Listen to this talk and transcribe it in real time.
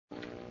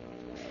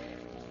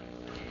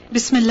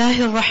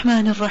Bismillahir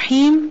Rahmanir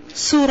Rahim,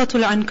 Surah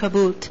Al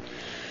Ankabut.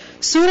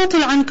 Surah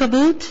Al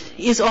Ankabut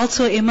is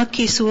also a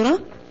Makki surah.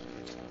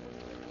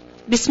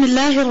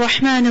 Bismillahir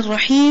Rahmanir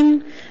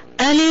Rahim,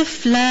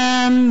 Alif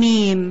Lam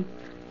Mim,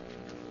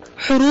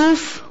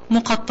 Huruf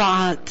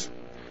Muqatta'at.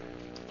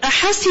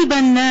 Ahasiba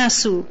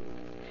an-nasu,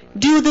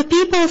 do the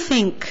people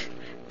think,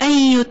 an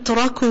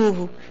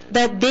yutraku,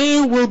 that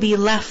they will be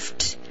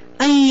left,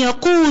 an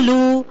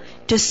yaqulu,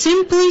 to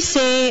simply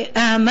say,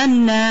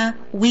 amanna,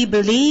 we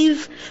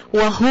believe,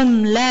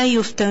 wahum la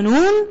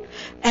yuftanun,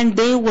 and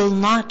they will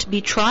not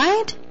be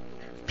tried?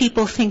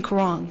 People think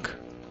wrong.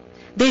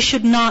 They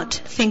should not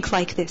think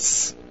like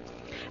this.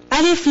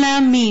 Alif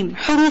Lam Mim,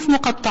 Huruf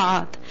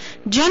Muqatta'at.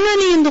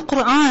 Generally in the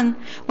Quran,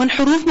 when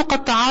Huruf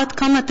Muqatta'at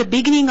come at the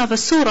beginning of a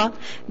surah,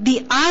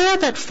 the ayah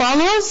that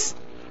follows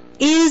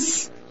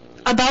is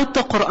about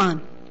the Quran.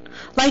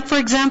 Like for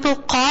example,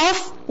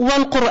 Qaf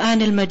wal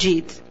Quran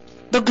al-Majid,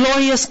 the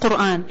glorious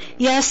Quran.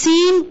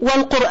 Yasin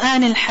wal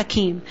Quran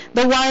al-Hakim,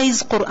 the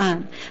wise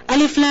Quran.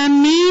 Alif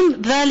Lam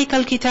Mim, Dhalika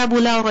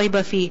al-Kitabu la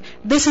rayba fi.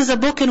 This is a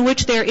book in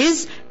which there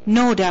is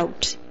no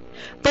doubt.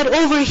 But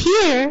over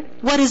here,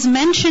 what is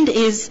mentioned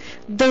is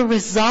the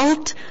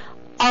result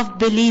of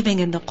believing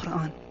in the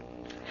Quran.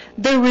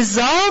 The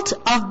result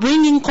of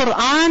bringing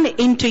Quran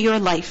into your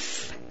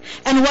life.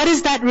 And what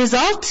is that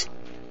result?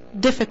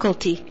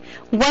 Difficulty.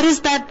 What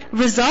is that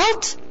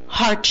result?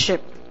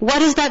 Hardship.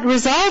 What is that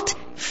result?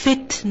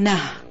 Fitna.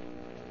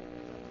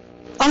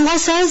 Allah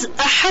says,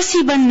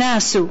 أَحَسِبَ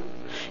النَّاسُ,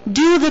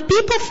 do the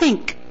people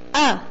think,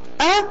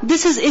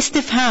 this is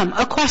istifham,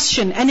 a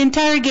question, an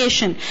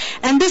interrogation.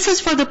 And this is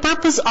for the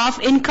purpose of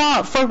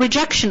inkar, for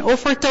rejection, or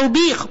for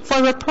tawbih,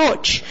 for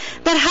reproach.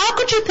 That how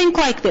could you think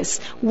like this?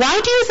 Why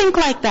do you think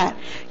like that?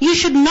 You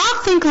should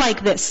not think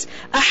like this.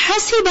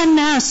 Ahasiba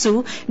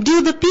nasu,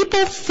 do the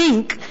people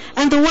think?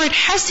 And the word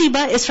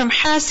hasiba is from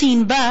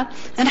hasin ba,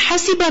 and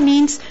hasiba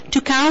means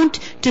to count,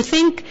 to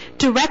think,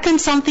 to reckon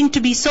something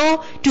to be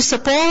so, to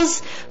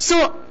suppose.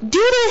 So,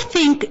 do they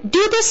think,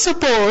 do they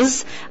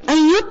suppose, an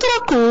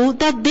yutraku,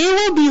 that they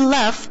will be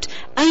left,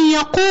 an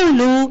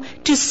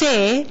yaqulu, to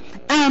say,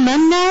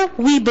 amanna,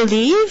 we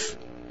believe?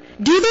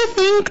 Do they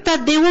think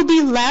that they will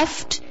be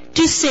left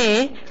to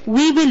say,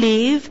 we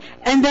believe,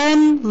 and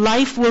then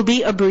life will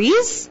be a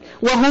breeze?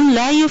 وَهُمْ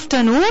لَا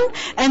يُفْتَنُونَ,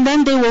 and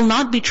then they will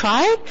not be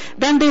tried?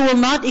 Then they will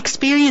not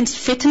experience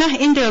fitna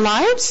in their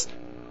lives?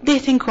 They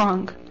think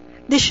wrong.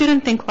 They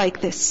shouldn't think like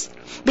this.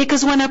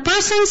 Because when a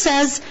person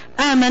says,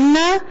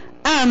 amanna,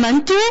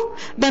 amantu,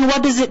 then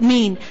what does it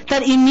mean?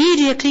 That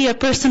immediately a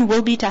person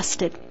will be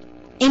tested.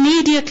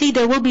 Immediately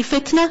there will be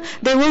fitna,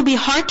 there will be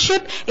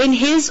hardship in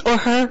his or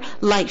her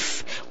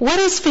life. What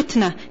is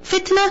fitna?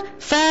 Fitna,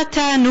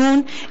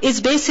 fatanun,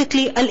 is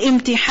basically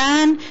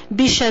al-imtihan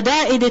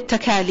bi-shada'id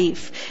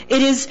al-takalif.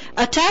 It is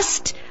a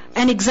test,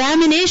 an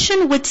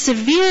examination with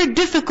severe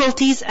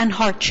difficulties and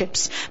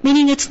hardships.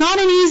 Meaning it's not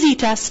an easy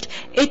test,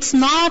 it's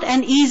not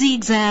an easy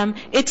exam,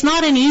 it's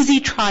not an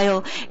easy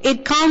trial.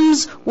 It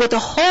comes with a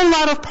whole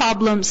lot of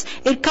problems,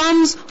 it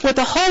comes with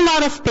a whole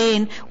lot of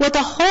pain, with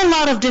a whole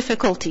lot of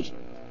difficulty.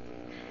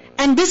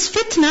 And this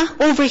fitna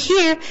over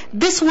here,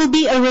 this will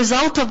be a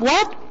result of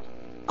what?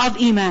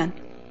 Of Iman.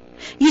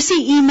 You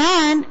see,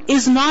 Iman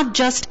is not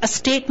just a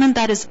statement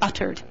that is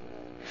uttered.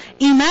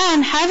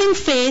 Iman, having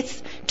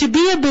faith, to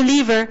be a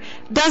believer,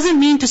 doesn't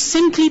mean to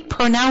simply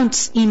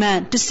pronounce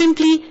Iman, to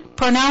simply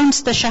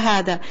pronounce the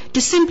Shahada,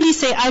 to simply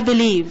say, I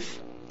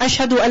believe.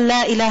 Ashhadu an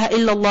la ilaha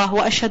illallah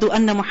wa ashhadu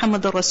anna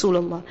Muhammadan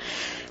Rasulullah.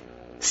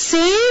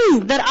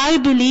 Saying that I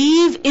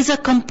believe is a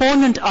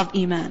component of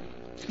Iman.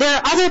 There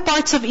are other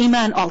parts of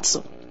Iman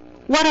also.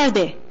 What are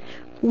they?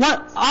 What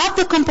of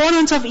the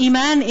components of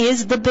Iman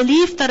is the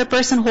belief that a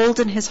person holds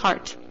in his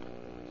heart.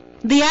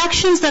 The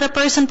actions that a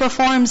person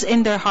performs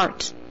in their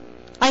heart.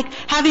 Like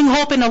having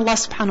hope in Allah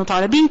subhanahu wa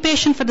ta'ala, being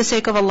patient for the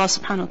sake of Allah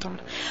subhanahu wa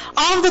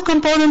ta'ala. Of the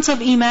components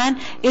of Iman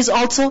is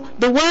also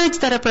the words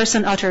that a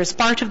person utters.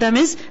 Part of them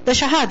is the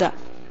Shahada.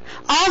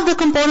 Of the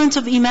components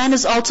of Iman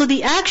is also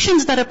the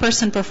actions that a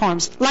person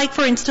performs. Like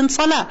for instance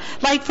Salah.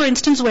 Like for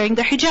instance wearing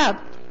the hijab.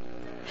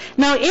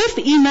 Now if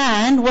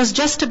Iman was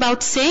just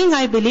about saying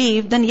I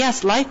believe, then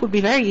yes, life would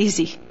be very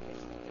easy.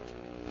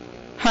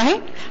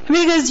 Right?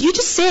 Because you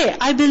just say,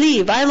 I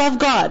believe, I love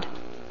God.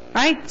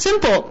 Right?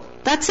 Simple.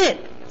 That's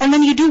it. And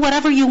then you do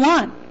whatever you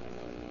want.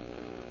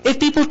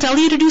 If people tell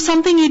you to do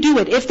something, you do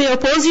it. If they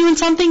oppose you in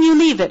something, you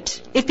leave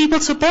it. If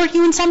people support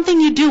you in something,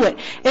 you do it.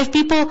 If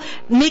people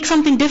make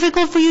something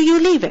difficult for you, you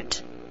leave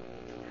it.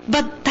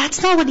 But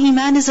that's not what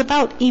Iman is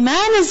about.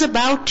 Iman is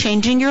about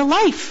changing your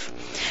life.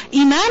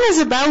 Iman is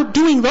about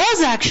doing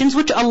those actions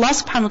which Allah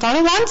subhanahu wa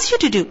ta'ala wants you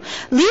to do.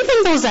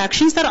 Leaving those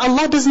actions that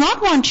Allah does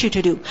not want you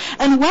to do.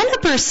 And when a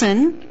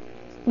person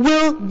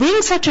will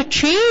bring such a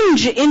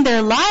change in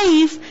their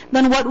life,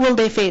 then what will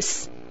they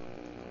face?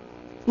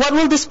 What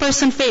will this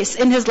person face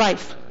in his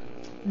life?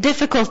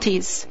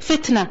 Difficulties,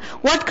 fitna.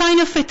 What kind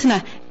of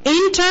fitna?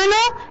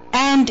 Internal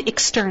and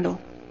external.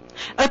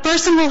 A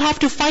person will have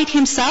to fight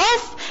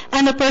himself,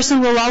 and a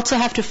person will also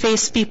have to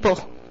face people.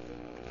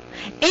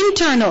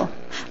 Internal.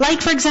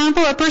 Like for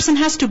example, a person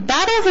has to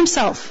battle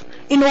himself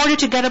in order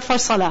to get up for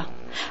salah.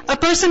 A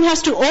person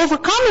has to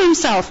overcome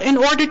himself in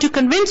order to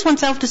convince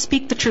oneself to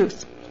speak the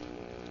truth.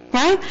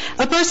 Right?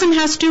 A person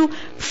has to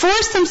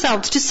force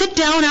themselves to sit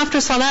down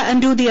after salah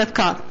and do the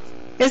adhkar.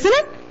 Isn't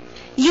it?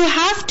 You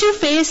have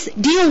to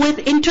deal with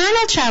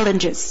internal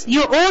challenges.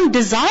 Your own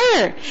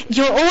desire,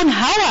 your own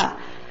hawa,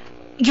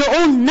 your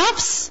own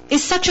nafs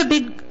is such a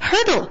big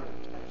hurdle.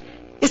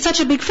 It's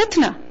such a big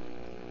fitna.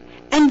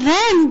 And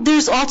then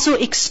there's also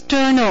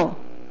external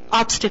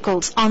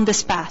obstacles on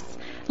this path.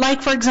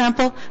 Like for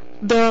example,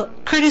 the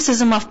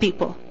criticism of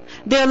people,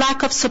 their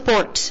lack of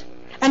support.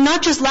 And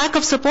not just lack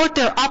of support,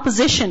 their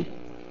opposition.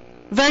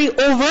 Very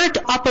overt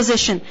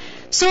opposition.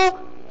 So,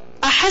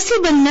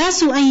 أَحَسِبَ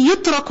النَّاسُ أَن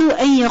يُتْرَكُوا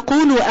أَن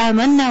يَقُولُوا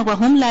آمَنَّا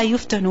وَهُمْ لَا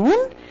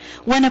يُفْتَنُونَ.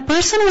 When a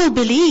person will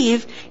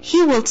believe,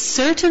 he will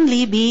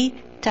certainly be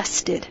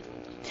tested.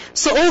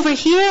 So over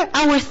here,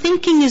 our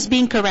thinking is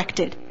being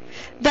corrected.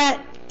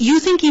 That you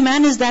think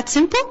Iman is that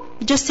simple?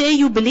 Just say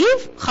you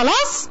believe,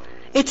 khalas?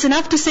 It's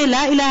enough to say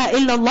La ilaha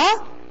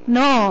illallah?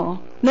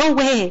 No, no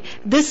way.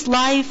 This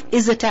life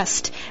is a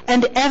test.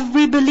 And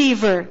every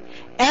believer,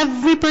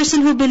 every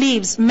person who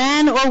believes,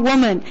 man or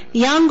woman,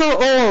 young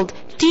or old,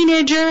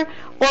 teenager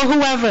or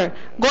whoever,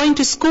 going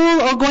to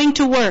school or going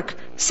to work,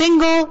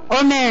 single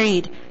or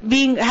married,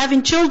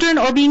 having children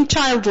or being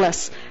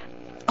childless,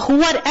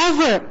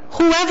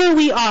 whoever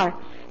we are,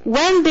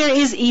 when there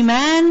is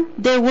Iman,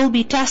 there will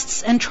be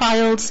tests and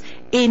trials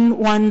in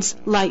one's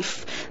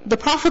life. The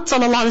Prophet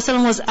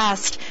ﷺ was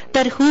asked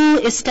that who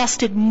is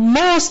tested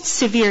most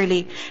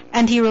severely?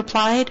 And he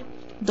replied,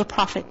 the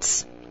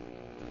prophets.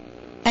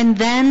 And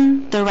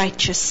then the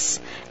righteous.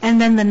 And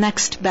then the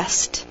next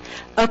best.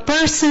 A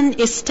person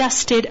is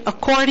tested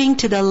according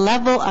to the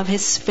level of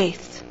his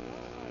faith.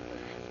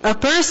 A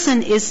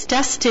person is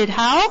tested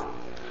how?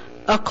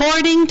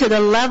 According to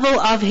the level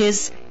of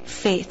his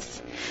faith.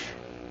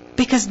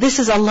 Because this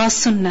is Allah's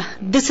sunnah.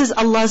 This is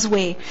Allah's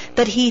way.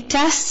 That He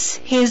tests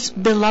His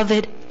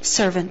beloved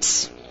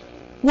servants.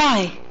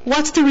 Why?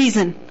 What's the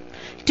reason?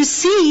 To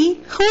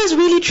see who is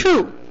really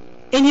true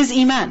in his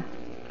Iman.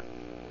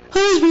 Who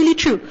is really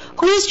true?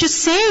 Who is just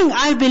saying,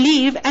 I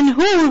believe, and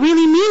who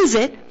really means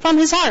it from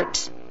his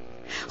heart?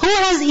 Who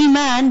has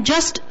Iman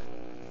just,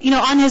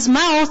 on his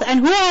mouth, and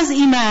who has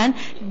Iman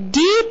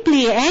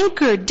deeply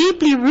anchored,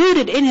 deeply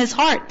rooted in his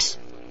heart?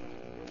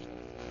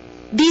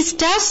 These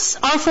tests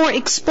are for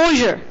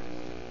exposure.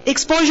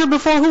 Exposure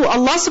before who?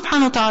 Allah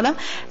subhanahu wa ta'ala.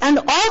 And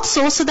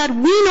also so that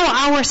we know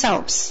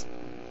ourselves.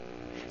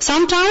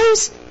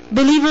 Sometimes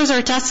believers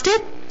are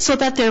tested so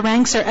that their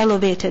ranks are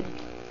elevated.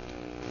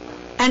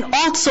 And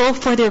also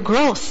for their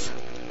growth.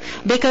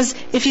 Because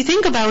if you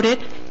think about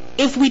it,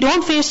 if we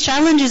don't face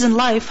challenges in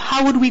life,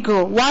 how would we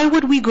grow? Why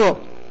would we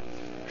grow?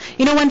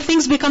 When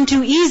things become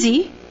too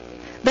easy,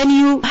 then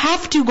you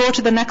have to go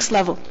to the next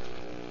level.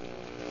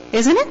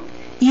 Isn't it?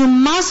 You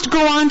must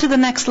go on to the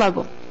next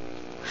level.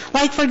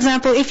 Like for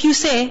example, if you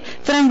say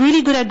that I'm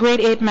really good at grade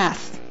 8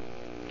 math.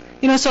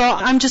 So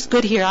I'm just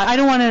good here. I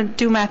don't want to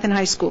do math in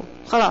high school.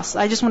 Khalas,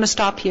 I just want to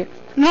stop here.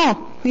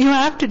 No, you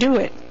have to do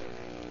it.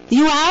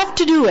 You have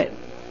to do it.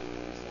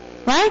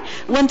 Right?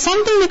 When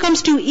something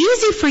becomes too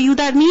easy for you,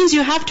 that means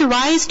you have to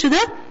rise to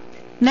the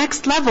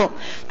next level.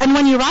 And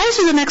when you rise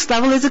to the next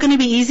level, is it going to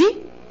be easy?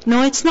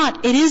 No, it's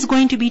not. It is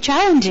going to be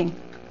challenging.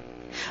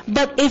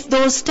 But if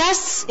those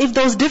tests, if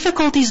those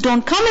difficulties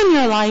don't come in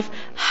your life,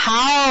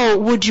 how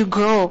would you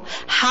grow?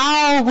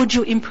 How would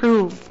you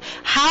improve?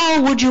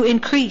 How would you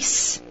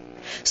increase?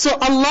 So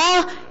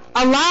Allah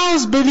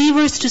allows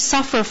believers to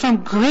suffer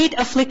from great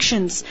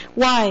afflictions.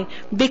 Why?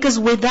 Because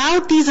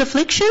without these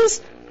afflictions,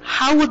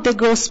 how would they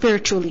grow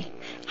spiritually?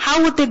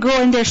 How would they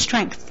grow in their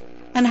strength?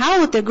 And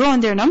how would they grow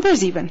in their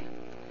numbers even?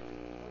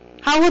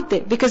 How would they?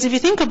 Because if you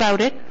think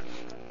about it,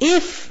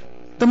 if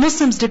the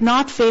Muslims did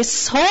not face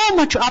so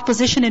much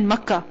opposition in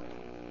Makkah,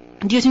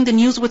 do you think the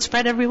news would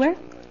spread everywhere?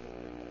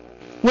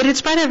 Would it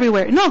spread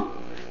everywhere? No.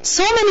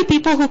 So many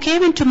people who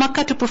came into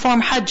Makkah to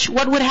perform Hajj,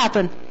 what would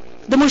happen?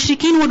 The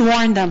mushrikeen would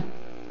warn them,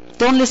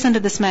 don't listen to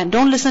this man,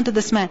 don't listen to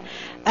this man.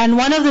 And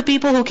one of the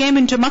people who came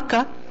into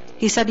Makkah,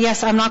 he said,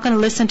 yes, I'm not going to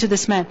listen to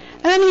this man.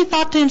 And then he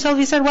thought to himself,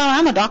 he said, well,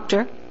 I'm a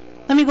doctor.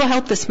 Let me go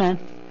help this man.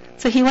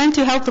 So he went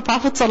to help the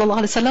Prophet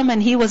ﷺ,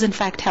 and he was in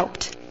fact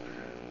helped.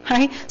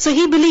 Right? So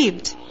he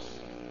believed.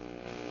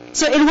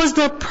 So it was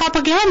the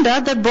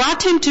propaganda that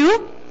brought him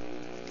to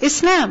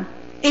Islam.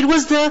 It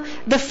was the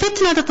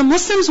fitna that the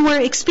Muslims were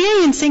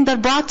experiencing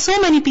that brought so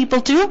many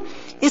people to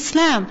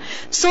Islam.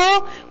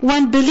 So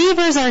when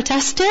believers are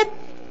tested,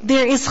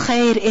 there is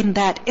khair in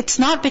that. It's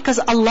not because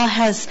Allah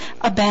has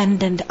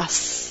abandoned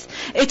us.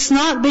 It's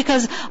not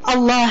because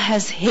Allah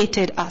has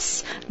hated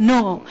us.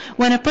 No.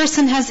 When a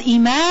person has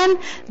Iman,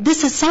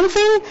 this is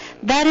something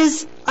that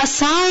is a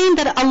sign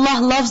that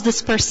Allah loves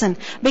this person.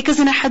 Because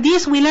in a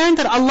hadith we learn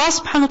that Allah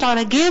subhanahu wa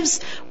ta'ala gives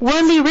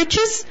worldly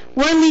riches,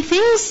 worldly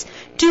things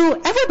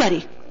to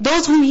everybody.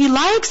 Those whom He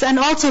likes and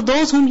also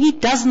those whom He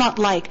does not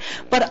like.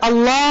 But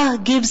Allah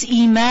gives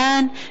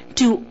Iman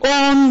to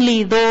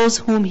only those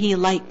whom He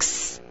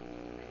likes.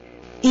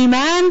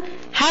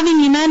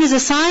 Having Iman is a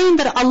sign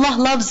that Allah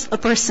loves a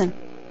person.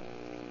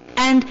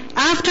 And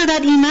after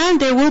that Iman,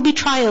 there will be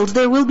trials,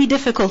 there will be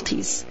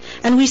difficulties.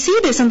 And we see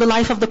this in the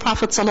life of the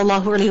Prophet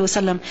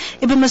ﷺ.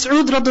 Ibn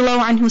Mas'ud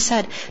radhiallahu anhu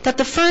said that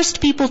the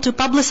first people to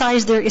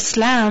publicize their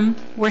Islam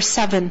were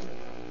 7.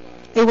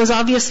 It was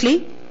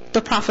obviously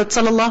the Prophet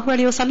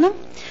ﷺ,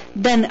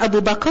 then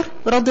Abu Bakr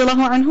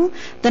radhiallahu anhu,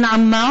 then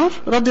Ammar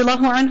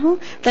radhiallahu anhu,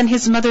 then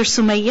his mother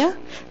Sumayya,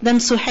 then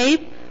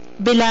Suhaib,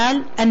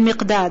 Bilal and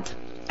Miqdad.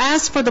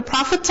 As for the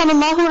Prophet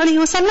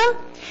ﷺ,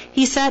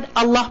 he said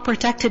Allah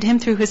protected him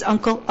through his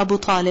uncle Abu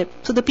Talib.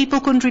 So the people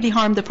couldn't really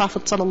harm the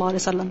Prophet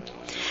ﷺ.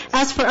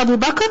 As for Abu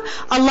Bakr,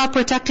 Allah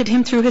protected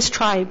him through his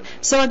tribe.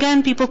 So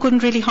again, people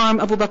couldn't really harm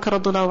Abu Bakr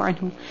radhiallahu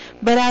anhu.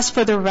 But as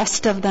for the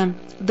rest of them,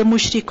 the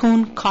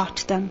mushrikun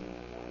caught them.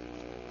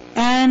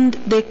 And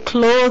they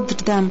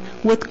clothed them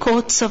with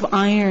coats of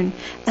iron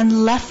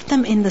and left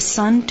them in the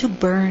sun to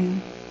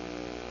burn.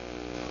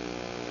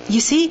 You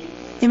see,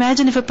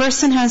 imagine if a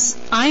person has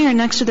iron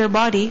next to their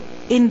body,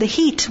 in the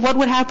heat, what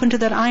would happen to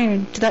that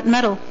iron, to that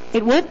metal?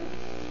 It would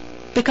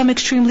become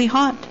extremely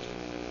hot.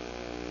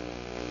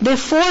 They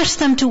forced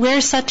them to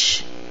wear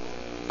such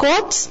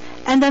coats,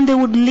 and then they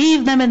would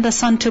leave them in the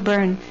sun to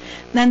burn.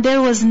 Then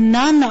there was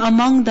none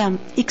among them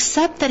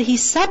except that he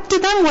said to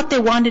them what they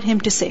wanted him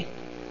to say.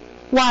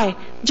 Why?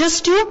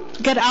 Just to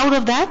get out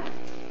of that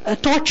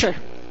torture.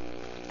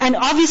 And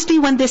obviously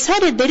when they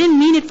said it, they didn't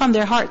mean it from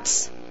their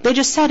hearts. They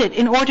just said it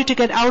in order to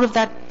get out of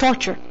that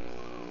torture.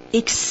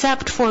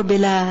 Except for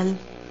Bilal.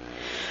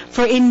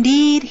 For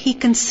indeed he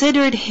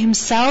considered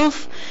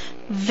himself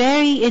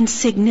very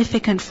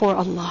insignificant for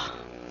Allah.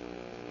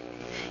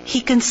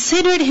 He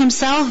considered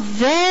himself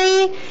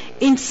very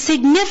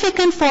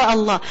insignificant for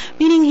Allah.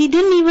 Meaning he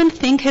didn't even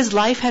think his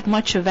life had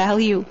much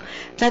value.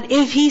 That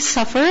if he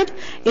suffered,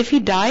 if he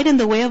died in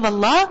the way of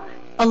Allah,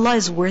 Allah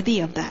is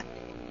worthy of that.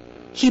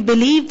 He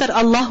believed that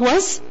Allah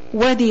was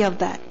worthy of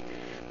that.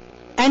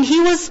 And he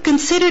was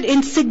considered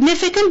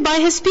insignificant by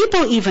his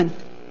people even.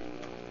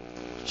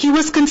 He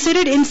was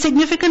considered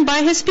insignificant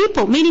by his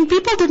people. Meaning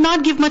people did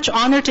not give much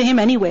honor to him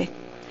anyway.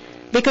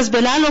 Because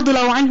Bilal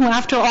radhiallahu anhu,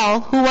 after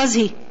all, who was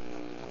he?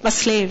 A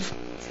slave.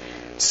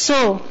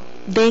 So,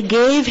 they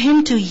gave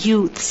him to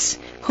youths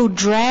who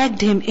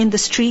dragged him in the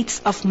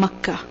streets of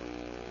Makkah.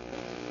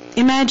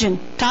 Imagine,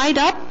 tied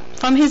up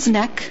from his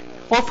neck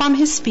or from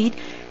his feet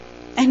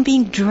and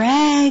being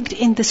dragged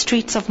in the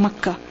streets of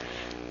Makkah.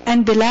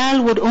 And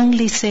Bilal would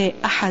only say,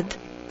 Ahad,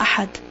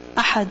 Ahad,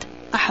 Ahad,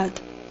 Ahad.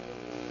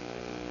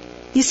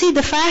 You see,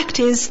 the fact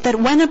is that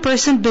when a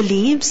person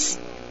believes,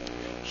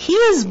 he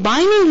is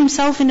binding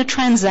himself in a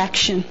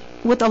transaction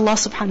with Allah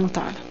subhanahu wa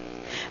ta'ala.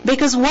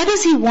 Because what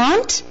does he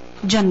want?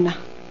 Jannah.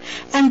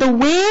 And the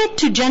way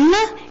to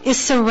Jannah is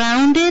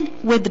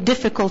surrounded with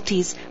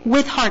difficulties,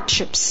 with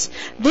hardships.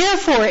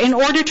 Therefore, in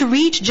order to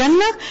reach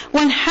Jannah,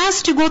 one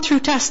has to go through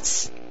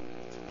tests.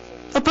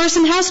 A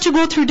person has to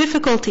go through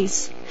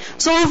difficulties.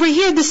 So over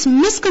here, this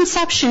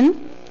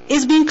misconception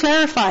is being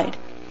clarified.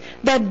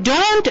 That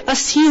don't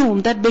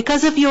assume that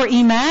because of your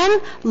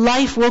Iman,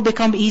 life will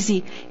become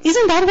easy.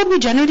 Isn't that what we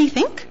generally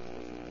think?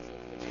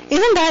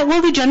 Isn't that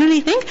what we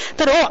generally think?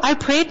 That, I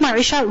prayed my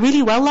Isha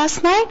really well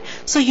last night,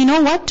 so you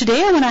know what,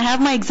 today when I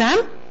have my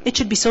exam, it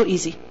should be so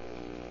easy.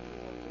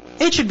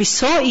 It should be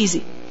so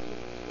easy.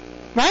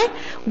 Right?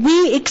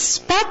 We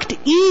expect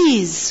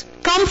ease,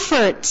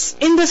 comforts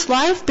in this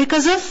life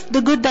because of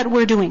the good that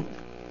we're doing.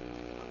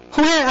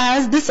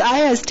 Whereas this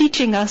ayah is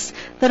teaching us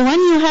that when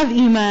you have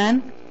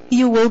Iman,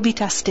 you will be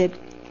tested.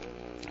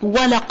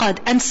 وَلَقَدْ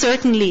and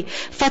certainly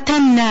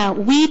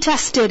فَتَنَّا we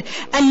tested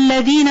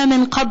الَّذِينَ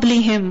مِنْ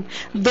قَبْلِهِمْ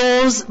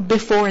those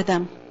before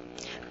them.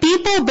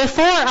 People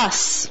before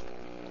us,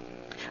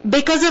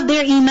 because of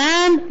their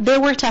Iman, they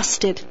were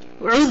tested.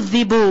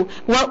 عُذِّبُوا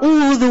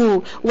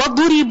وَأُوذُوا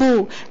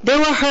وَضُرِبُوا they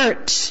were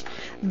hurt,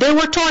 they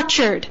were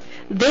tortured,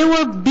 they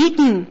were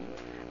beaten.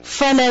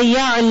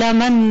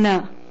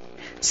 فَلَيَعْلَمَنَّ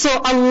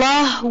so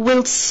Allah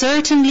will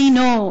certainly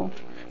know.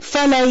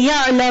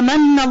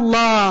 فَلَيَعْلَمَنَّ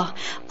اللَّهُ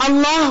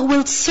Allah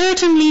will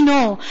certainly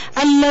know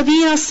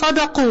الَّذِينَ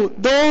صَدَقُوا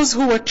those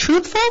who were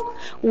truthful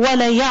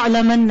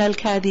وَلَيَعْلَمَنَّ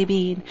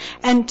الْكَاذِبِينَ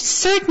and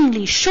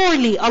certainly,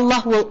 surely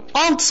Allah will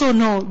also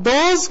know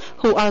those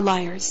who are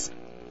liars.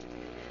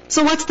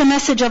 So what's the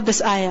message of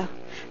this ayah?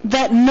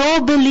 That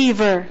no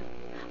believer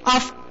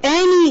of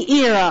any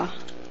era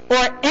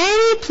or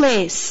any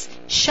place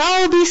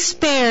shall be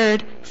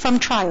spared from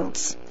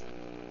trials.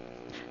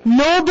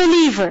 No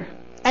believer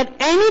at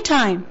any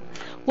time,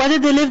 whether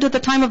they lived at the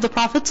time of the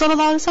Prophet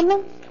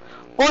ﷺ,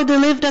 or they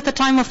lived at the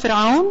time of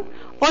Fir'aun,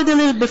 or they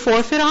lived before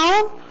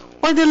Fir'aun,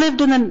 or they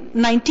lived in the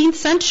 19th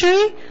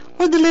century,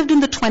 or they lived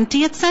in the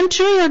 20th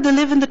century, or they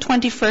live in the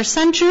 21st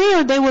century,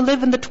 or they will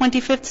live in the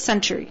 25th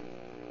century.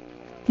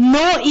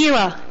 No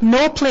era,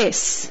 no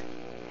place.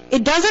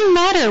 It doesn't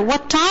matter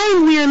what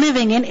time we are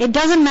living in, it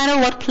doesn't matter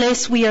what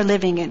place we are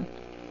living in.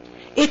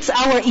 It's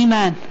our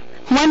Iman.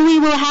 When we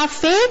will have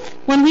faith,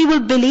 when we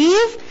will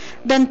believe,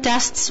 then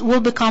tests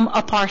will become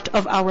a part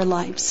of our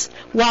lives.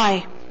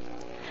 Why?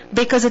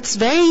 Because it's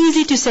very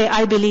easy to say,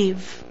 I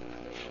believe.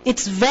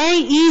 It's very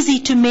easy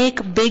to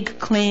make big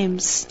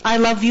claims. I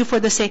love you for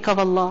the sake of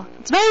Allah.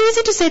 It's very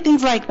easy to say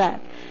things like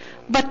that.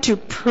 But to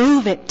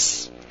prove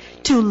it,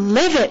 to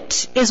live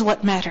it, is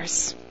what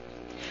matters.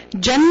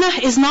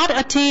 Jannah is not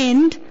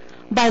attained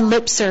by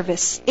lip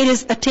service. It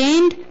is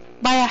attained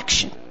by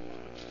action.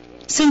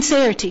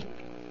 Sincerity.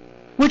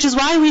 Which is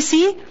why we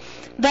see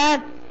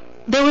that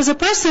there was a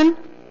person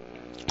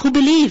who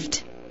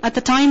believed at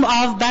the time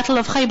of Battle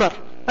of Khaybar.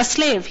 A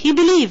slave. He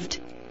believed.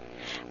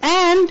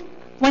 And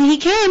when he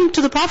came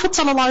to the Prophet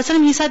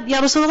ﷺ, he said,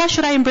 Ya Rasulullah,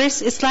 should I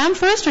embrace Islam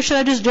first or should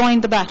I just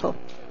join the battle?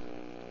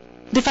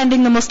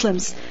 Defending the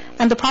Muslims.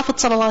 And the Prophet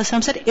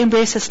ﷺ said,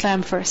 embrace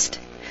Islam first.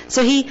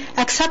 So he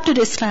accepted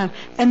Islam.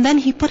 And then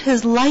he put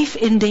his life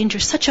in danger.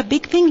 Such a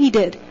big thing he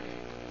did.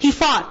 He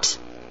fought.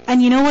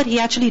 And you know what? He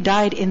actually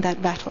died in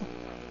that battle.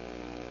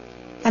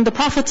 And the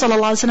Prophet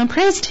ﷺ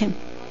praised him.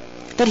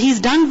 That he's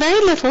done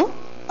very little,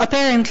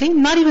 apparently.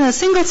 Not even a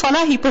single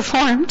salah he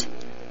performed.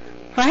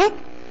 Right?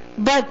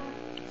 But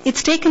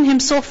it's taken him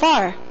so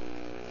far.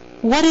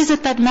 What is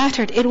it that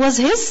mattered? It was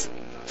his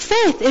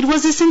faith. It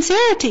was his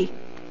sincerity.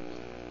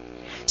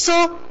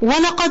 So,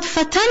 وَلَقَدْ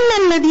فَتَنَّ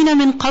الَّذِينَ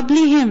مِنْ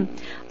قَبْلِهِمْ.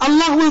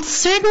 Allah will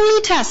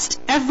certainly test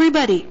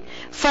everybody.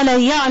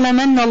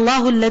 فَلَيَعْلَمَنَّ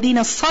اللَّهُ الَّذِينَ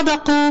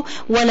صَدَقُوا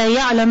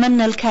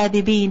وَلَيَعْلَمَنَّ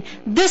الْكَاذِبِينَ.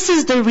 This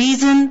is the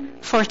reason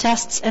for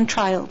tests and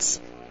trials.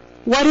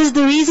 What is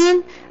the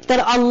reason? That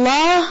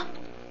Allah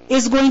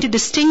is going to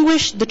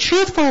distinguish the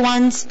truthful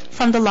ones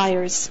from the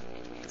liars.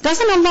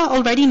 Doesn't Allah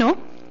already know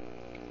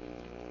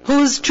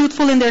who is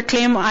truthful in their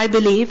claim, I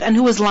believe, and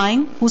who is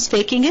lying, who's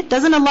faking it?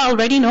 Doesn't Allah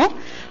already know?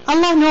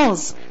 Allah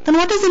knows. Then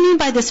what does it mean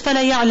by this?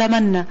 فَلَا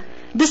يَعْلَمَنَّ.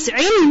 This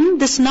ilm,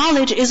 this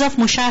knowledge is of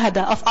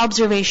mushahada, of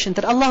observation,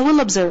 that Allah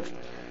will observe.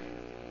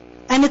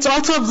 And it's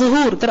also of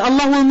zuhur, that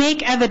Allah will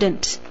make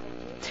evident.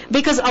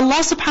 Because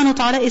Allah subhanahu wa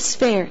ta'ala is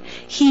fair.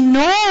 He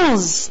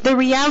knows the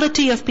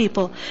reality of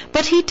people,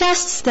 but He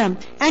tests them,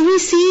 and He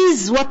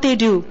sees what they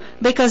do,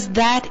 because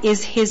that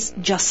is His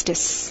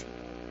justice.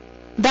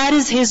 That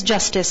is His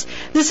justice.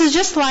 This is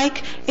just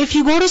like if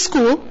you go to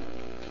school,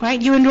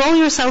 right? You enroll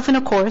yourself in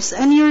a course,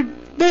 and you're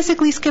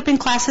basically skipping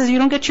classes, you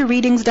don't get your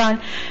readings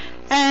done,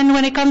 and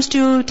when it comes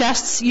to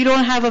tests, you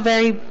don't have a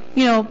very,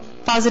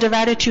 positive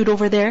attitude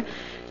over there.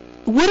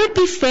 Would it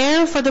be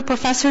fair for the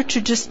professor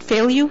to just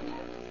fail you?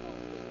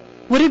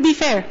 Would it be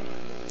fair?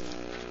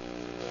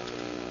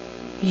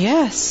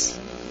 Yes.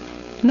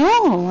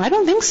 No, I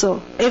don't think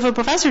so. If a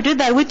professor did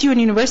that with you in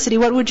university,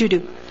 what would you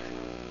do?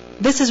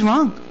 This is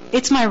wrong.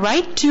 It's my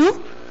right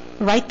to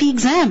write the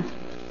exam.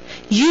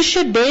 You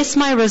should base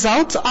my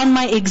results on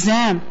my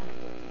exam,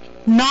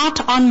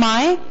 not on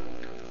my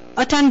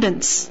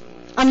attendance,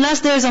 unless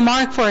there's a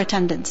mark for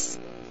attendance.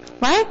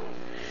 Right?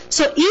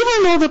 So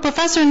even though the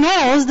professor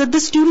knows that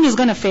this student is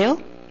going to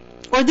fail,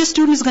 or this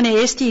student is going to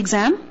ace the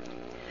exam,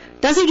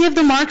 does he give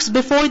the marks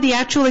before the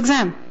actual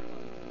exam?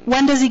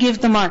 When does he give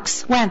the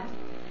marks? When?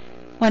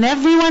 When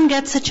everyone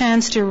gets a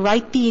chance to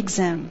write the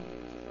exam.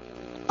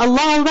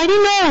 Allah already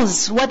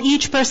knows what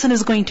each person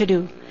is going to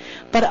do.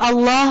 But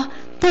Allah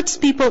puts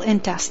people in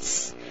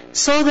tests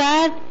so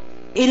that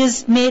it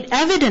is made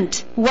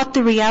evident what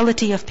the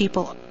reality of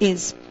people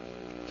is.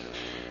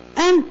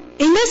 And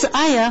in this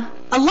ayah,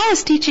 Allah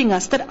is teaching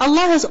us that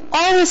Allah has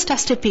always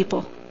tested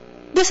people.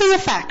 This is a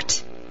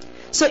fact.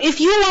 So if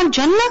you want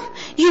Jannah,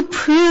 you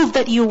prove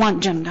that you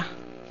want Jannah.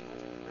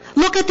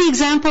 Look at the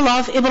example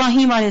of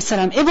Ibrahim a.s.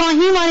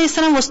 Ibrahim a.s.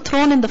 was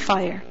thrown in the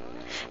fire.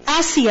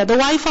 Asiya, the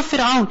wife of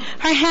Fir'aun,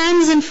 her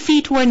hands and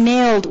feet were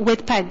nailed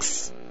with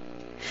pegs.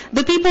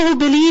 The people who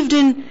believed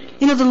in,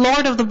 the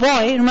Lord of the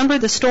boy, remember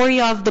the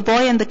story of the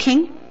boy and the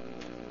king?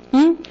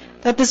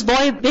 That this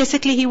boy,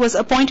 basically he was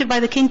appointed by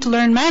the king to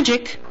learn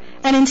magic,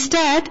 and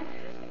instead,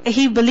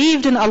 he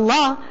believed in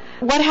Allah.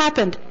 What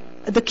happened?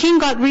 The king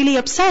got really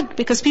upset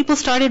because people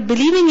started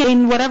believing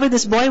in whatever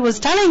this boy was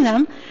telling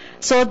them.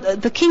 So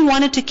the king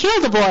wanted to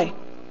kill the boy.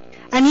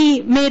 And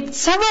he made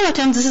several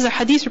attempts. This is a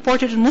hadith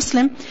reported in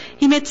Muslim.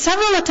 He made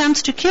several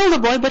attempts to kill the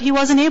boy, but he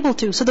wasn't able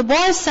to. So the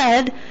boy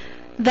said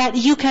that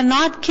you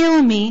cannot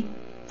kill me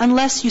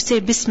unless you say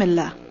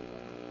Bismillah.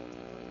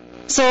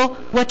 So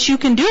what you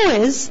can do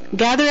is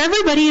gather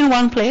everybody in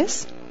one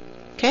place,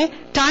 okay?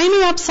 Tie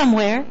me up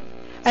somewhere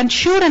and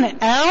shoot an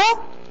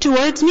arrow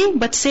towards me,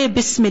 but say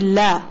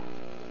Bismillah.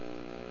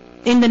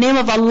 In the name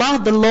of Allah,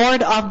 the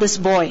Lord of this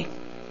boy.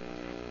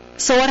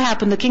 So what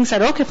happened? The king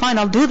said, okay, fine,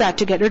 I'll do that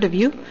to get rid of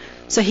you.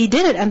 So he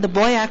did it, and the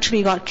boy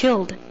actually got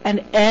killed.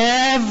 And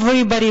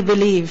everybody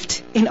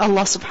believed in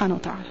Allah subhanahu wa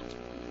ta'ala.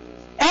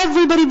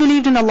 Everybody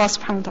believed in Allah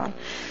subhanahu wa ta'ala.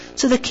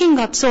 So the king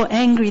got so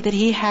angry that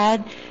he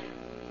had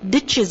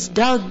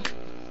dug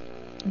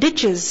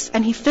ditches,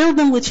 and he filled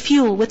them with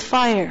fuel, with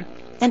fire.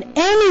 And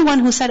anyone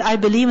who said, I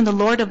believe in the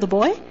Lord of the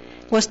boy,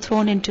 was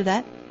thrown into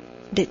that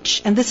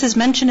ditch. And this is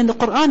mentioned in the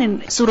Quran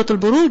in Surah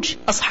Al-Buruj.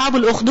 Ashab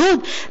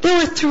al-Ukhdud, they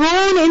were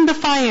thrown in the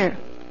fire.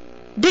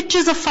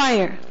 Ditches of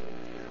fire.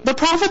 The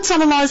Prophet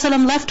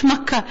ﷺ left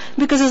Makkah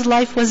because his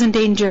life was in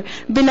danger.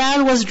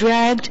 Bilal was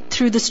dragged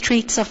through the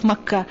streets of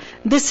Makkah.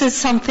 This is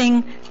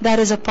something that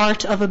is a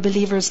part of a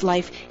believer's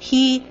life.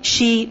 He,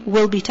 she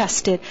will be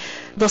tested.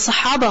 The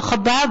Sahaba,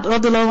 Khabbab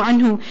radiallahu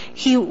anhu,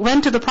 he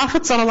went to the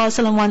Prophet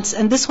ﷺ once,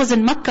 and this was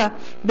in Makkah,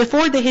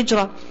 before the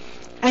Hijrah.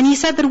 And he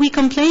said that we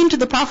complained to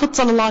the Prophet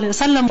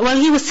ﷺ while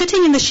he was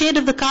sitting in the shade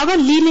of the Kaaba,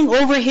 leaning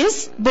over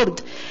his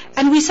burd.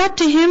 And we said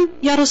to him,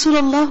 Ya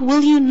Rasulullah,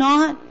 will you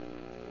not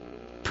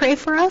pray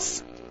for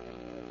us?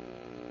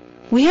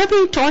 We are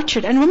being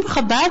tortured. And remember,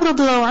 Khabbab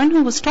radiallahu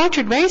anhu was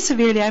tortured very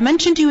severely. I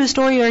mentioned to you his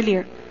story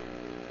earlier.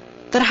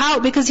 That how,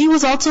 because he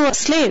was also a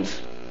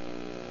slave.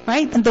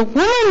 Right? And the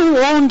woman who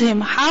owned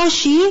him, how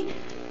she,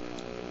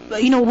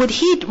 would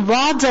heat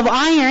rods of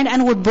iron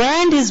and would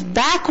brand his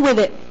back with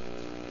it.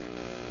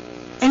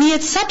 And he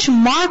had such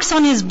marks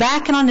on his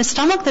back and on his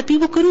stomach that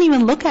people couldn't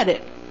even look at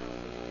it.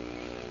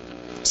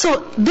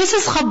 So this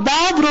is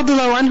Khabbab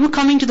radiallahu anhu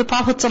coming to the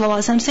Prophet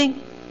ﷺ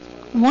saying,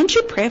 won't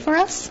you pray for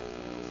us?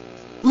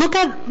 Look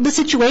at the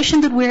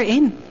situation that we're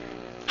in.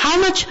 How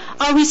much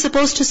are we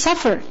supposed to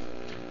suffer?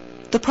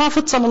 The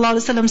Prophet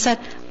ﷺ said,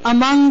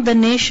 among the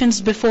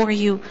nations before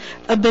you,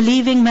 a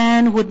believing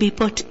man would be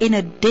put in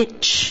a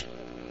ditch,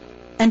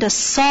 and a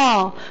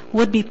saw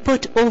would be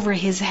put over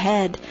his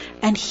head,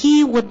 and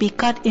he would be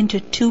cut into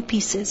 2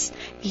 pieces.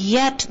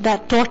 Yet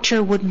that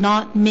torture would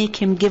not make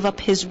him give up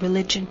his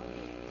religion.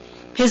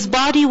 His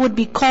body would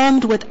be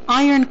combed with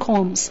iron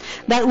combs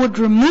that would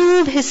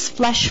remove his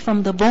flesh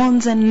from the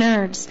bones and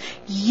nerves,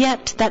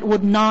 yet that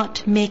would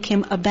not make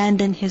him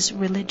abandon his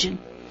religion.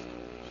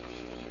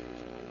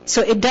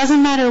 So it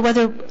doesn't matter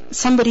whether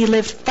somebody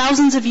lived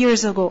thousands of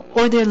years ago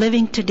or they're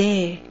living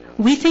today.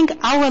 We think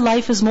our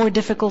life is more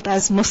difficult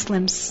as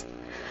Muslims.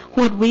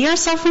 What we are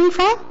suffering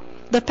from,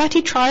 the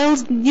petty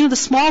trials, the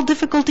small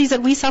difficulties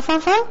that we suffer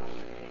from,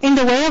 in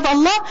the way of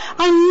Allah,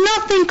 are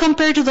nothing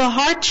compared to the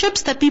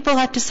hardships that people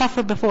had to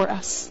suffer before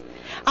us.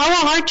 Our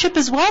hardship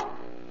is what?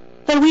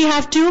 That we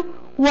have to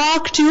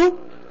walk to,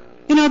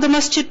 the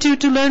masjid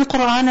to learn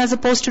Quran as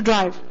opposed to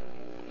drive.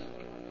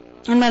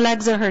 And my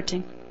legs are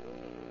hurting.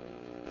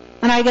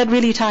 And I get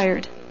really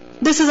tired.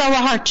 This is our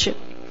hardship.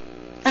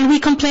 And we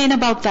complain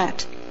about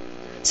that.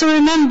 So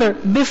remember,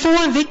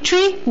 before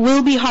victory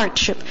will be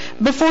hardship.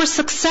 Before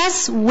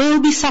success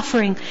will be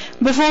suffering.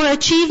 Before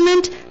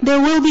achievement, there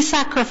will be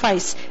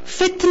sacrifice.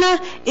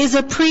 Fitna is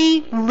a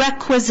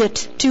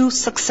prerequisite to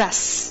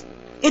success.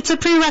 It's a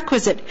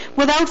prerequisite.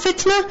 Without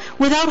fitna,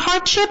 without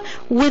hardship,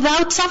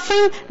 without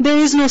suffering, there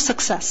is no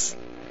success.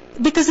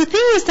 Because the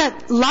thing is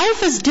that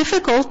life is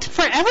difficult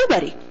for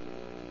everybody.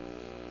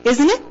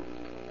 Isn't it?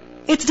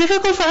 It's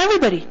difficult for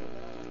everybody.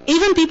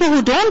 Even people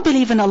who don't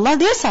believe in Allah,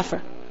 they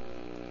suffer.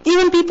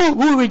 Even people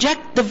who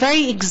reject the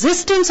very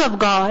existence of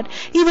God,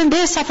 even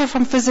they suffer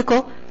from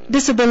physical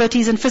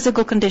disabilities and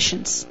physical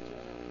conditions.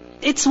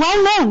 It's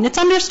well known, it's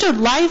understood.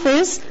 Life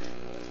is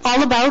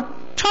all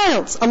about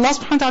trials. Allah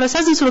subhanahu wa ta'ala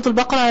says in Surah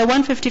Al-Baqarah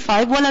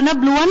 155,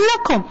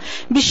 وَلَنَبْلُوَنَّكُمْ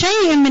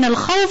بِشَيْءٍ مِّنَ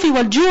الْخَوْفِ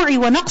وَالْجُوعِ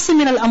وَنَقْصٍ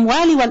مِّنَ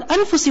الْأَمْوَالِ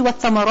وَالْأَنفُسِ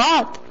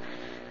وَالثَّمَرَاتِ.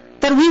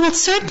 That we will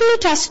certainly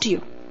test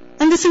you.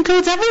 And this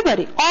includes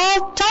everybody,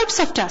 all types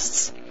of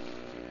tests.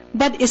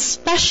 But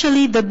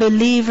especially the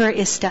believer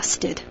is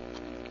tested.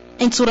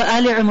 In Surah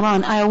Al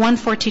Imran, ayah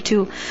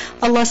 142,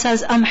 Allah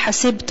says, أَمْ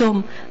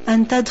حَسِبْتُمْ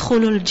أَن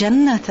تَدْخُلُوا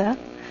الْجَنَّةَ.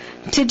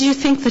 Did you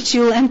think that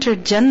you'll enter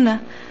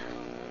Jannah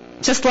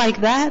just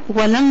like that?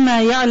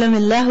 وَلَمَّا يَعْلَمِ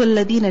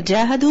اللَّهُ الَّذِينَ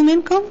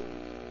جَاهَدُوا مِنْكُمْ.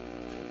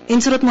 In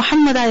Surah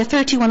Muhammad, ayah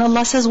 31,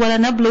 Allah says,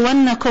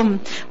 وَلَنَبْلُوَنَّكُمْ.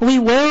 We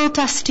will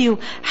test you.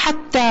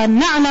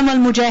 حَتَّى نَعْلَمَ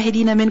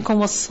الْمُجَاهِدِينَ مِنْكُمْ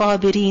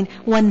وَالصَّابِرِينَ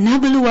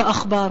وَنَبْلُوَ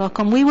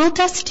أَخْبَارَكُمْ. We will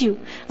test you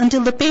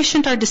until the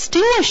patient are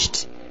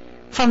distinguished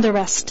from the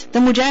rest. The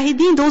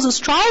mujahideen, those who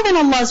strive in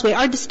Allah's way,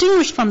 are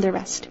distinguished from the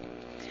rest.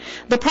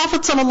 The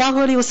Prophet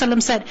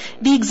ﷺ said,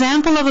 the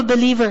example of a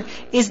believer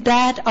is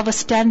that of a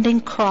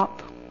standing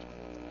crop,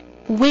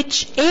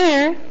 which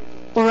air,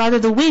 or rather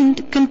the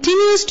wind,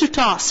 continues to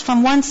toss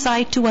from one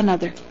side to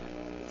another.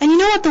 And you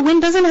know what? The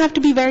wind doesn't have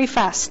to be very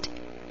fast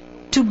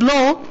to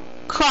blow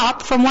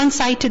crop from one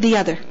side to the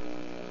other.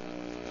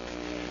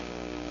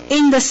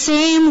 In the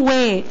same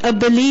way, a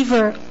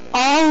believer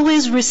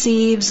always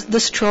receives the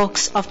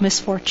strokes of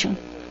misfortune.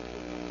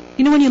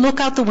 When you look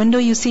out the window,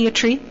 you see a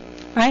tree,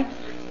 right?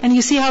 And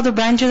you see how the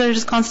branches are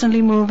just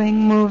constantly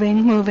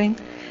moving.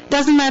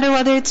 Doesn't matter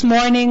whether it's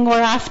morning or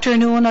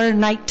afternoon or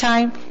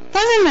nighttime.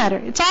 Doesn't matter.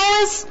 It's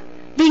always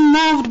being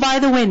moved by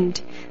the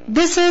wind.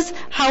 This is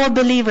how a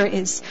believer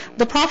is.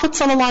 The Prophet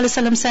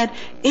ﷺ said,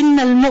 إِنَّ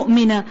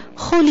الْمُؤْمِنَ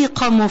خُلِقَ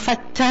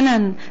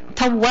مُفَتَّنًا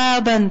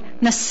تَوَّابًا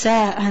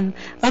نَسَّاءً.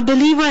 A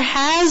believer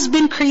has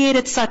been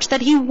created such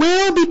that he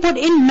will be put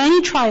in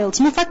many trials.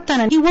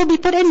 مُفَتَّنًا. He will be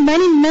put in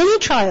many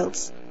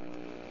trials.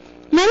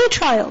 Many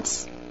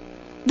trials.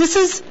 This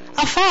is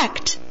a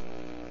fact.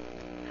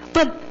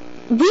 But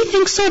we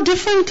think so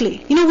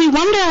differently. We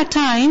wonder at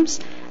times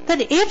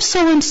that if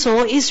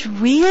so-and-so is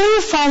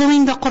really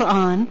following the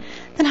Quran,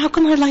 then how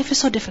come her life is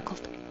so difficult?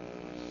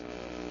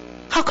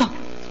 How come?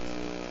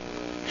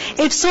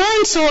 If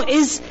so-and-so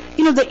is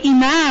the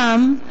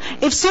imam,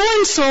 if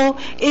so-and-so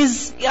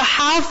is a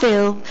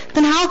hafil,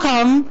 then how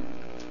come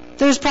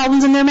there's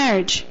problems in their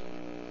marriage?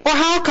 Or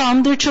how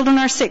come their children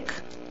are sick?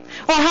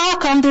 Or how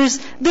come there's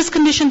this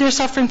condition they're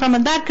suffering from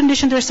and that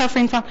condition they're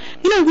suffering from?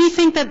 We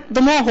think that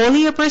the more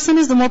holy a person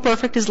is, the more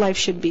perfect his life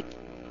should be.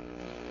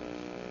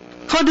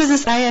 What does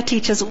this ayah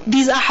teach us?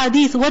 These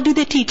ahadith, what do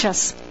they teach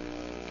us?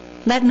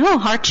 That no,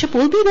 hardship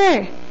will be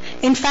there.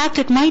 In fact,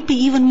 it might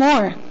be even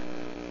more.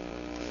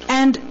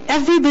 And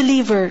every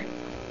believer,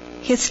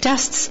 his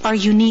tests are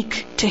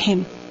unique to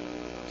him.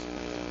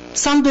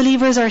 Some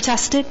believers are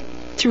tested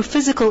through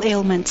physical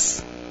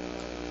ailments,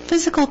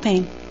 physical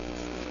pain.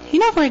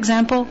 For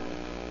example,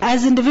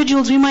 as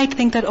individuals, we might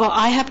think that,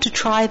 I have to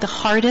try the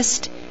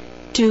hardest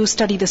to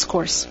study this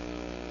course.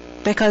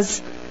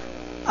 Because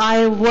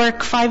I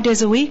work 5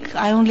 days a week,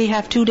 I only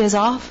have 2 days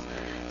off,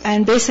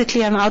 and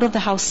basically I'm out of the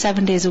house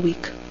 7 days a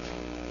week.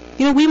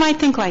 We might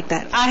think like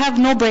that. I have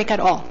no break at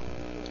all.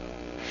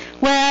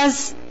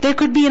 Whereas there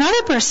could be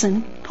another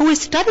person who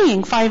is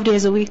studying 5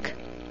 days a week.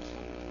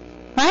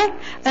 Right?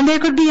 And there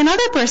could be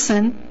another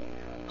person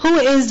who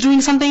is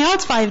doing something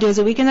else 5 days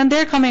a week, and then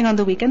they're coming on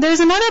the weekend. There's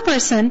another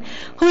person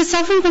who is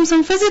suffering from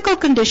some physical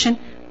condition,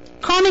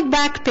 chronic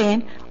back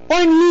pain,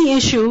 or knee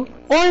issue,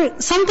 or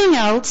something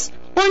else,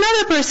 or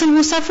another person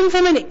who's suffering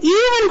from an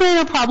even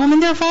greater problem in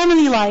their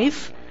family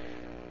life.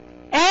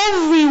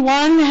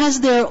 Everyone has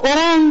their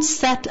own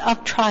set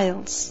of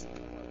trials,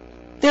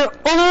 their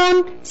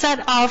own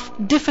set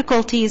of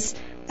difficulties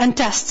and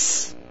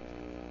tests.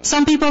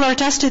 Some people are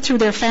tested through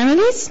their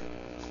families,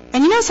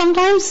 and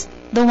sometimes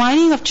the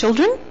whining of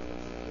children,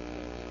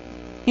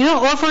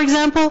 or for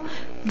example,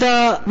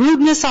 the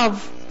rudeness of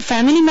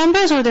family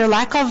members or their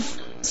lack of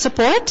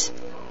support,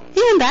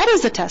 even that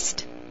is a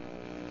test.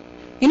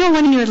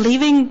 When you're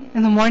leaving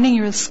in the morning,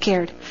 you're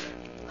scared.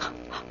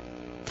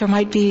 There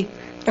might be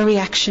a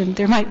reaction.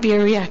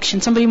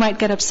 Somebody might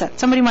get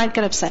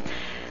upset.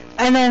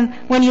 And then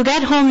when you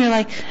get home, you're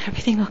like,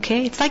 everything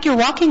okay? It's like you're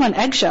walking on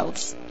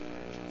eggshells.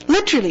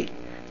 Literally.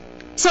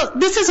 So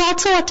this is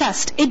also a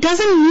test. It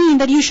doesn't mean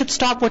that you should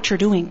stop what you're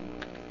doing.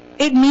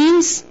 It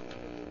means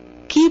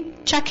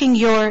keep checking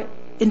your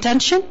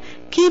intention,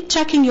 keep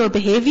checking your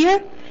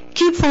behavior,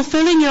 keep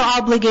fulfilling your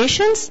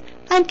obligations,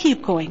 and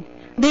keep going.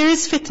 There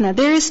is fitna,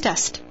 there is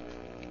test.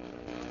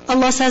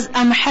 Allah says,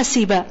 أَمْ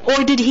حَسِبَ,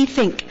 or did he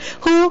think?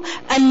 Who?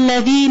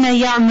 الَّذِينَ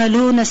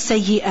يَعْمَلُونَ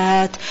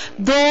السَّيِّئَاتِ,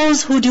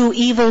 those who do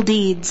evil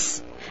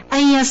deeds.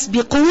 أَنْ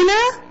يَسْبِقُونَ,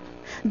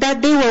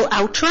 that they will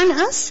outrun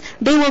us,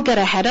 they will get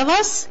ahead of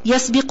us.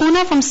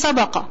 يَسْبِقُونَ from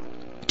sabaqa,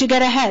 to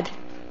get ahead.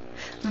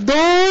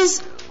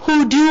 Those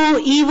who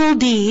do evil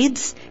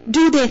deeds,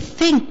 do they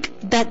think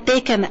that they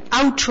can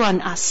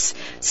outrun us?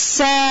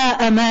 سَاءَ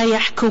مَا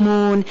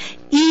يَحْكُمُونَ,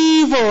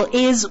 evil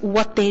is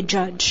what they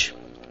judge.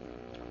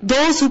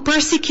 Those who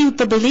persecute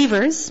the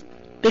believers,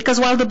 because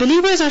while the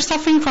believers are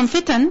suffering from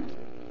fitan,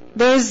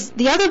 there's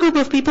the other group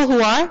of people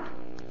who are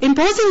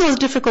imposing those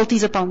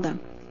difficulties upon them.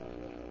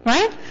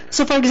 Right?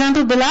 So for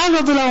example, Bilal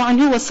radiallahu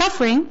anhu was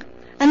suffering,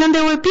 and then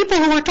there were people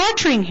who were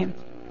torturing him.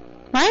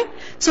 Right?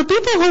 So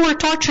people who were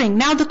torturing,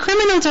 now the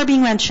criminals are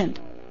being mentioned.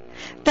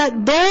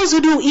 That those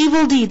who do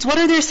evil deeds, what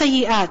are their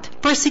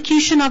sayyi'at?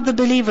 Persecution of the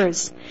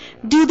believers.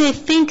 Do they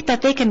think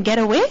that they can get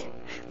away?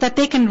 That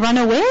they can run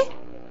away?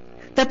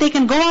 That they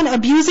can go on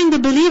abusing the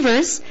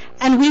believers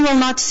and we will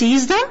not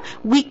seize them?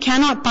 We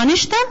cannot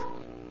punish them?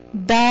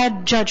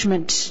 Bad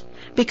judgment.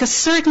 Because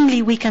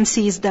certainly we can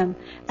seize them,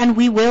 and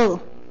we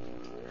will.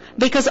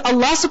 Because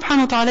Allah subhanahu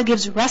wa ta'ala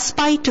gives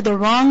respite to the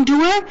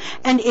wrongdoer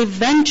and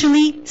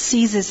eventually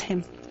seizes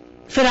him.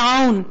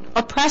 Fir'aun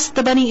oppressed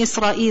the Bani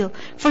Israel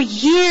for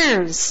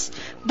years,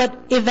 but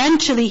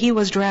eventually he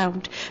was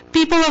drowned.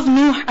 People of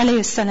Nuh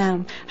alayhi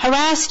salam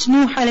harassed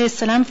Nuh alayhi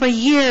salam for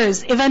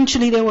years,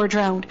 eventually they were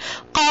drowned.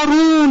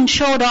 Qarun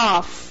showed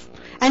off,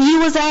 and he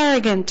was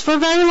arrogant for a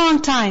very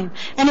long time,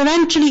 and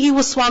eventually he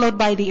was swallowed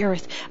by the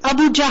earth.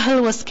 Abu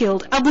Jahl was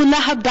killed. Abu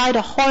Lahab died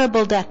a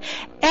horrible death.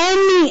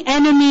 Any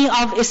enemy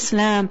of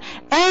Islam,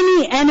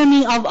 any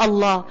enemy of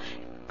Allah,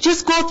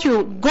 just go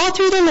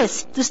through the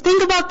list. Just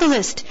think about the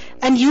list,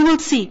 and you will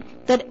see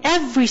that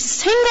every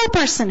single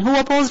person who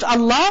opposed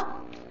Allah,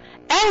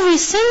 every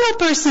single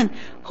person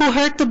who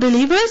hurt the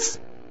believers,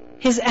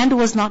 his end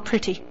was not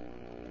pretty.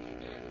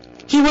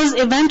 He was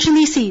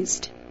eventually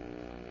seized.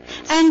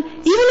 And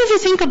even if you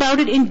think about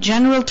it in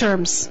general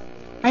terms,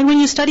 right, when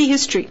you study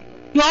history,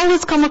 you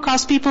always come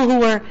across people who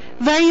were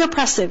very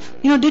oppressive,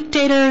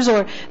 dictators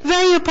or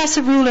very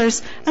oppressive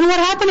rulers. And what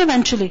happened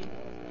eventually?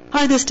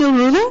 Are they still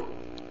ruling?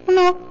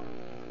 No,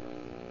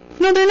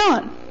 they're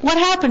not. What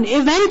happened?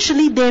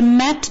 Eventually they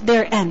met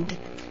their end.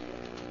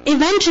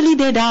 Eventually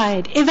they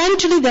died.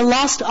 Eventually they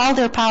lost all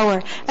their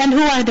power. And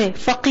who are they?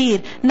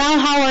 Faqir. Now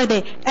how are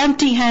they?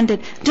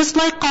 Empty-handed. Just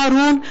like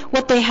Qarun,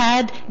 what they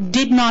had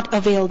did not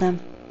avail them.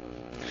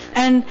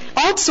 And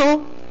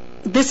also,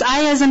 this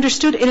ayah is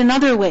understood in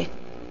another way.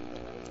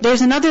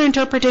 There's another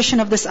interpretation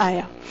of this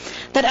ayah.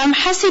 That أَمْ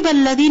حَسِبَ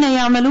الَّذِينَ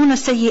يَعْمَلُونَ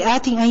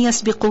السَّيِّئَاتِ أَنْ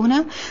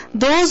يَسْبِقُونَ,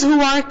 those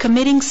who are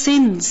committing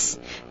sins,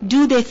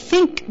 do they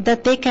think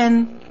that they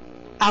can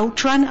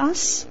outrun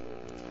us?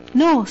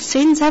 No,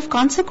 sins have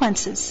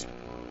consequences.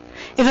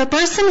 If a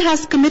person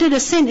has committed a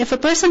sin, if a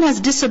person has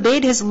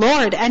disobeyed his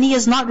Lord and he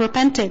has not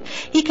repented,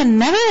 he can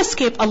never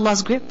escape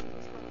Allah's grip.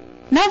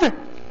 Never.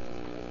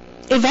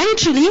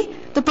 Eventually,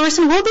 the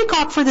person will be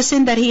caught for the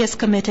sin that he has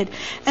committed.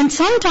 And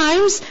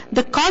sometimes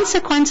the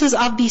consequences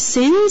of these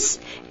sins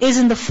is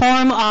in the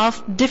form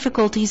of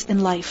difficulties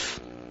in life.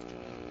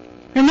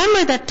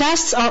 Remember that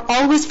tests are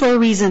always for a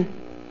reason.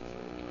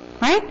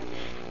 Right?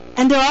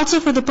 And they're also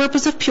for the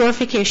purpose of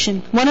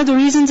purification. One of the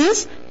reasons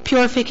is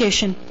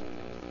purification.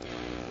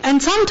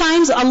 And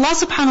sometimes Allah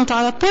subhanahu wa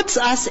ta'ala puts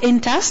us in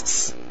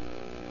tests.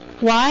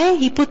 Why?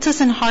 He puts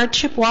us in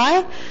hardship.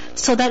 Why?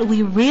 So that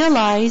we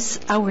realize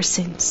our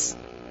sins.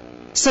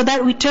 So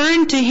that we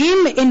turn to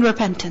Him in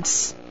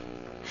repentance.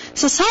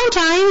 So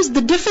sometimes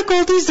the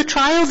difficulties, the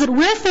trials that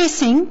we're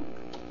facing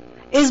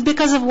is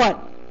because of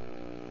what?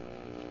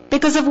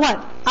 Because of what?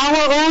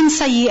 Our own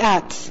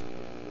sayyi'at.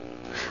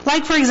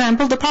 Like for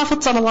example, the Prophet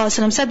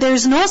ﷺ said there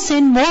is no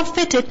sin more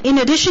fitted in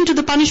addition to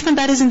the punishment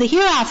that is in the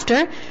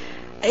hereafter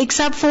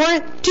except for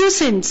two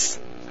sins.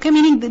 Okay,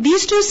 meaning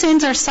these two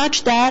sins are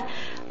such that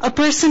a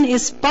person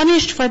is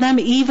punished for them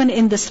even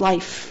in this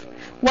life.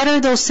 What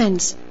are those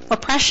sins?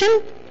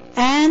 Oppression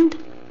and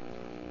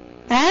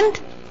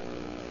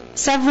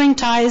severing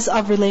ties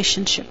of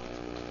relationship.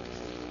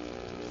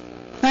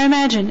 Now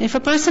imagine, if a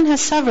person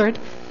has severed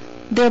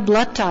their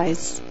blood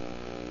ties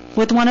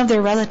with one of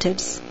their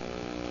relatives,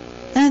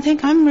 and I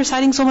think, I'm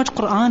reciting so much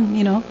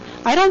Quran,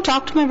 I don't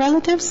talk to my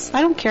relatives,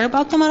 I don't care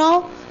about them at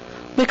all,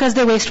 because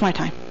they waste my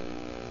time.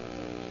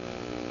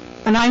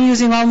 And I'm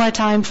using all my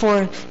time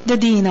for the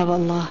deen of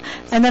Allah.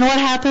 And then what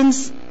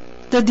happens?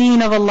 The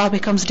deen of Allah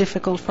becomes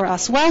difficult for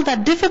us. Well,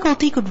 that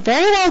difficulty could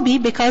very well be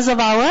because of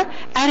our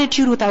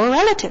attitude with our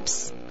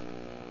relatives.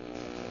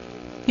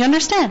 You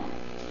understand?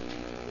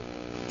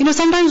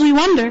 Sometimes we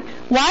wonder,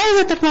 why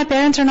is it that my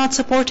parents are not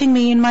supporting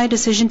me in my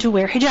decision to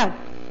wear hijab?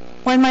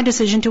 Or in my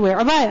decision to wear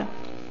abaya?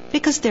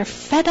 Because they're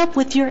fed up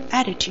with your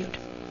attitude.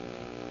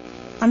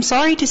 I'm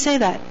sorry to say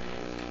that,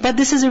 but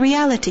this is a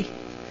reality.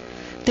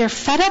 They're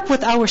fed up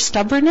with our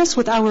stubbornness,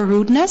 with our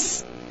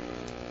rudeness.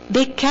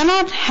 They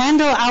cannot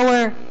handle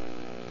our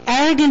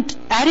arrogant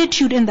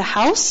attitude in the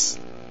house,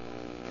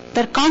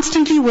 that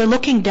constantly we're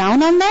looking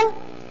down on them.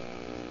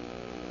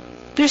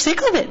 They're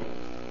sick of it.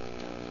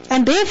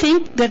 And they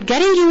think that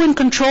getting you in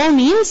control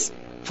means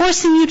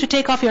forcing you to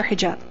take off your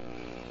hijab.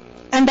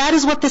 And that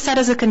is what they set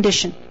as a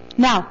condition.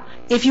 Now,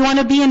 if you want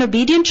to be an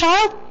obedient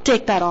child,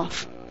 take that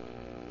off.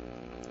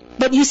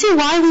 But you see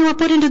why we were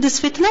put into this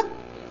fitna?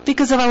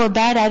 Because of our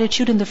bad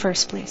attitude in the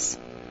first place.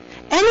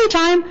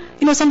 Anytime,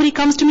 somebody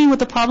comes to me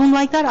with a problem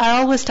like that, I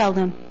always tell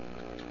them,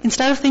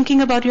 instead of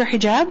thinking about your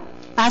hijab,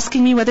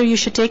 asking me whether you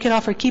should take it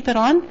off or keep it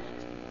on,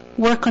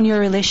 work on your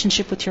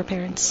relationship with your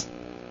parents.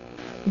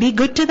 Be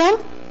good to them.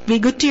 Be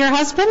good to your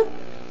husband.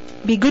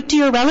 Be good to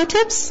your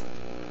relatives.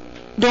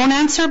 Don't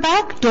answer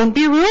back. Don't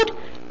be rude.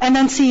 And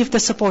then see if they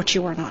support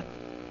you or not.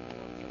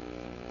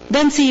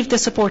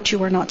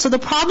 So the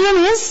problem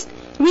is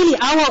really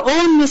our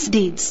own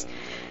misdeeds.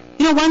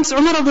 Once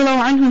Umar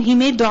radiallahu anhu, he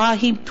made dua,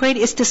 he prayed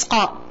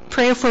istisqa,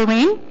 prayer for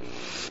rain.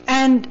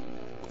 And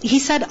he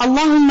said,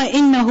 Allahumma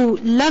innahu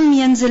lam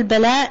yanzil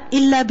bala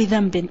illa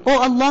bidhanbin. Oh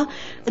Allah,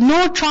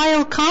 no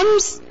trial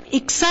comes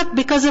except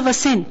because of a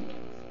sin.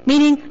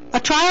 Meaning, a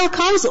trial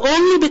comes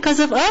only because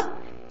of a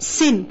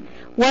sin.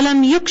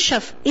 وَلَمْ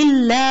يُكْشَفْ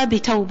إِلَّا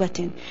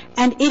بِتَوْبَةٍ.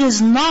 And it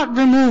is not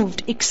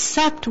removed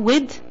except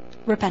with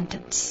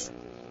repentance.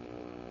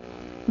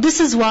 This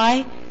is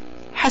why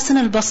Hasan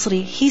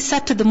al-Basri, he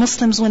said to the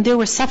Muslims when they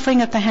were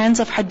suffering at the hands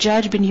of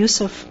Hajjaj bin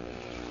Yusuf,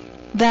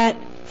 that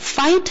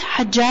fight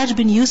Hajjaj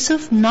bin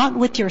Yusuf not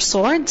with your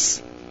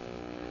swords,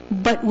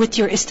 but with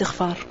your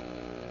istighfar.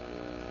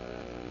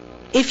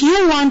 If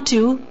you want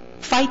to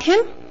fight him,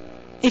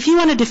 if you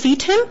want to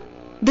defeat him,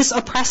 this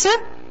oppressor,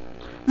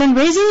 then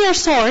raising your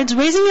swords,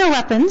 raising your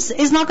weapons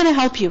is not going to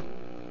help you,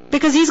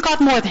 because he's got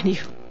more than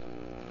you.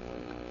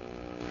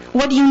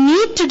 What you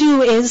need to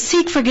do is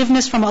seek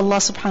forgiveness from Allah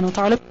subhanahu wa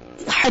ta'ala.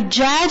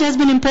 Hajjaj has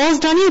been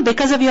imposed on you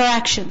because of your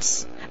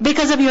actions,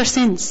 because of your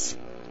sins.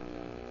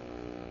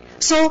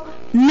 So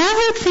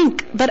never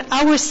think that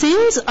our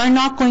sins are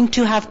not going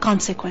to have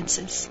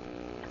consequences.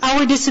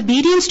 Our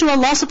disobedience to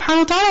Allah subhanahu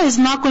wa ta'ala is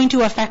not going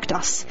to affect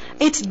us.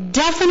 It's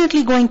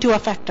definitely going to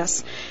affect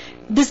us.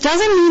 This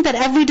doesn't mean that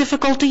every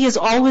difficulty is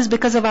always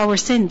because of our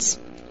sins.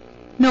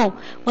 No,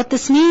 what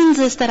this means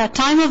is that at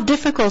time of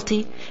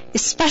difficulty,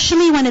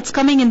 especially when it's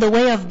coming in the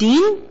way of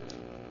deen,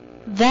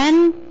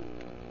 then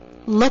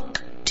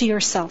look to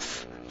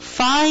yourself.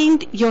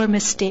 Find your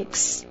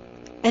mistakes.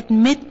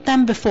 Admit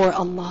them before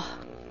Allah.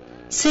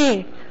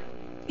 Say,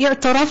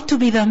 اعترفت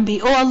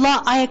بذنبي. Oh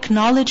Allah, I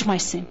acknowledge my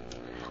sin.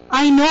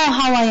 I know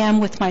how I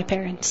am with my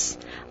parents.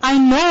 I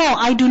know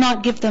I do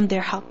not give them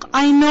their haqq.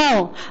 I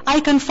know, I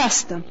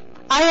confess them.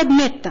 I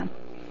admit them.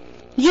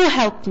 You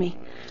help me.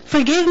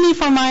 forgive me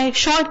for my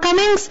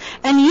shortcomings,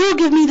 and you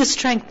give me the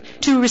strength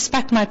to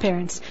respect my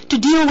parents, to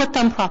deal with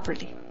them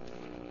properly.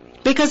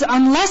 Because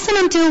unless and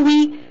until we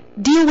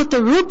deal with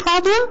the root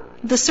problem,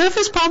 the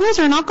surface problems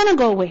are not going to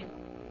go away.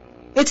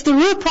 It's the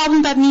root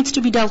problem that needs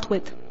to be dealt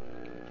with.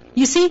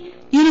 You see,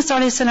 Yunus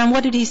alayhi salam,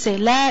 what did he say?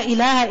 La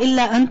ilaha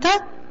illa anta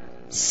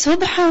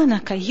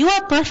subhanaka. You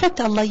are perfect,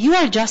 Allah. You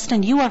are just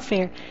and you are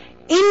fair.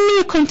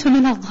 Inni kuntu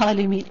min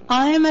al-zalimin.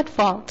 I am at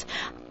fault.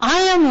 I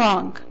am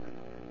wrong.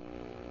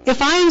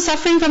 If I am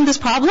suffering from this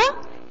problem,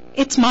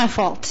 it's my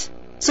fault.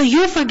 So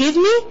you forgive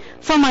me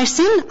for my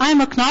sin. I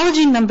am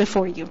acknowledging them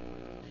before you.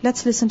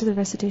 Let's listen to the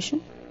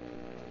recitation.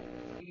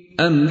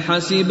 أَمْ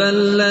حَسِبَ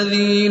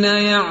الَّذِينَ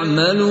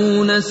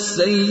يَعْمَلُونَ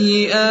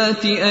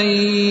السَّيِّئَاتِ أَنْ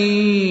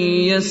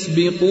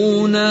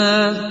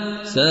يَسْبِقُونَا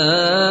سَاءَ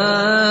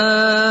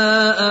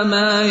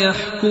مَا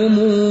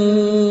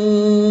يَحْكُمُونَ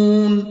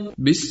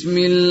بسم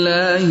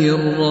الله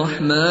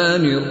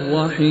الرحمن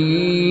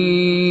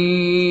الرحيم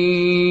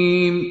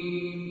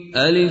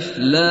ألف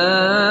لام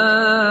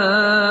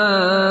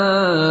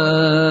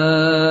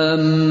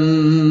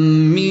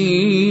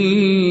ميم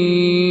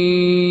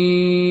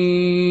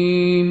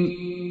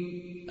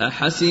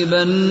أحسب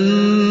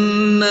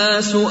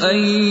الناس أن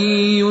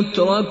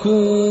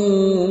يتركوا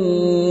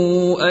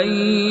أن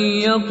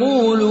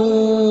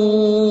يقولوا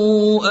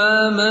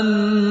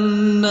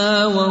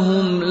آمنا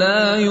وهم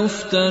لا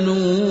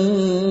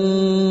يفتنون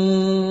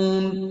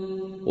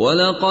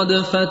ولقد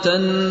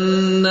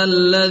فتنا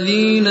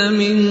الذين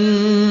من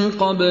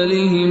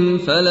قبلهم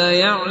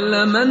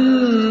فليعلمن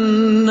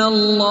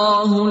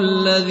الله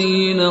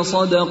الذين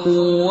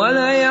صدقوا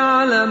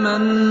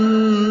وليعلمن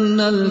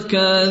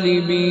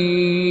الكاذبين